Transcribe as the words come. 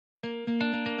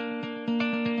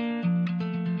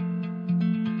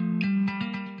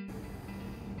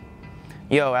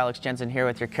Yo, Alex Jensen here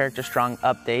with your Character Strong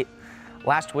update.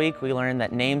 Last week we learned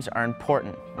that names are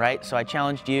important, right? So I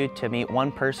challenged you to meet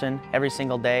one person every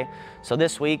single day. So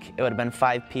this week it would have been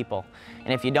 5 people.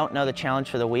 And if you don't know the challenge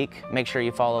for the week, make sure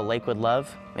you follow Lakewood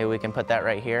Love. Maybe we can put that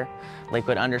right here,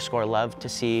 Lakewood_love, to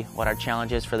see what our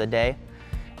challenge is for the day.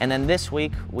 And then this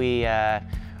week we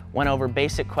went over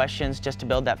basic questions just to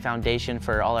build that foundation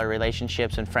for all our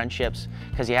relationships and friendships,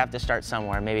 because you have to start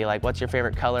somewhere. Maybe like, what's your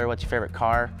favorite color? What's your favorite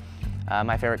car?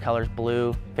 My favorite color is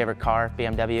blue. Favorite car,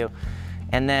 BMW.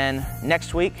 And then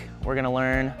next week, we're gonna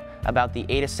learn about the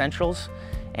 8 essentials.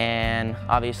 And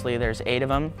obviously there's 8 of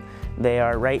them. They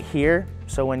are right here.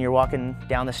 So when you're walking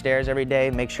down the stairs every day,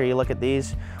 make sure you look at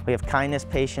these. We have kindness,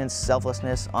 patience,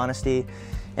 selflessness, honesty,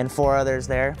 and 4 others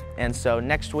there. And so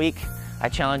next week, I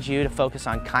challenge you to focus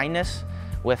on kindness.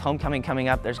 With homecoming coming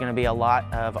up, there's gonna be a lot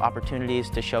of opportunities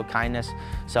to show kindness.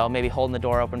 So maybe holding the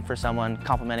door open for someone,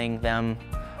 complimenting them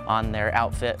on their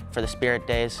outfit for the Spirit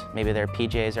Days. Maybe their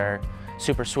PJs are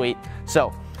super sweet.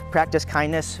 So practice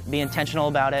kindness, be intentional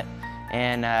about it,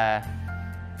 and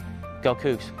go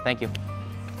Cougs. Thank you.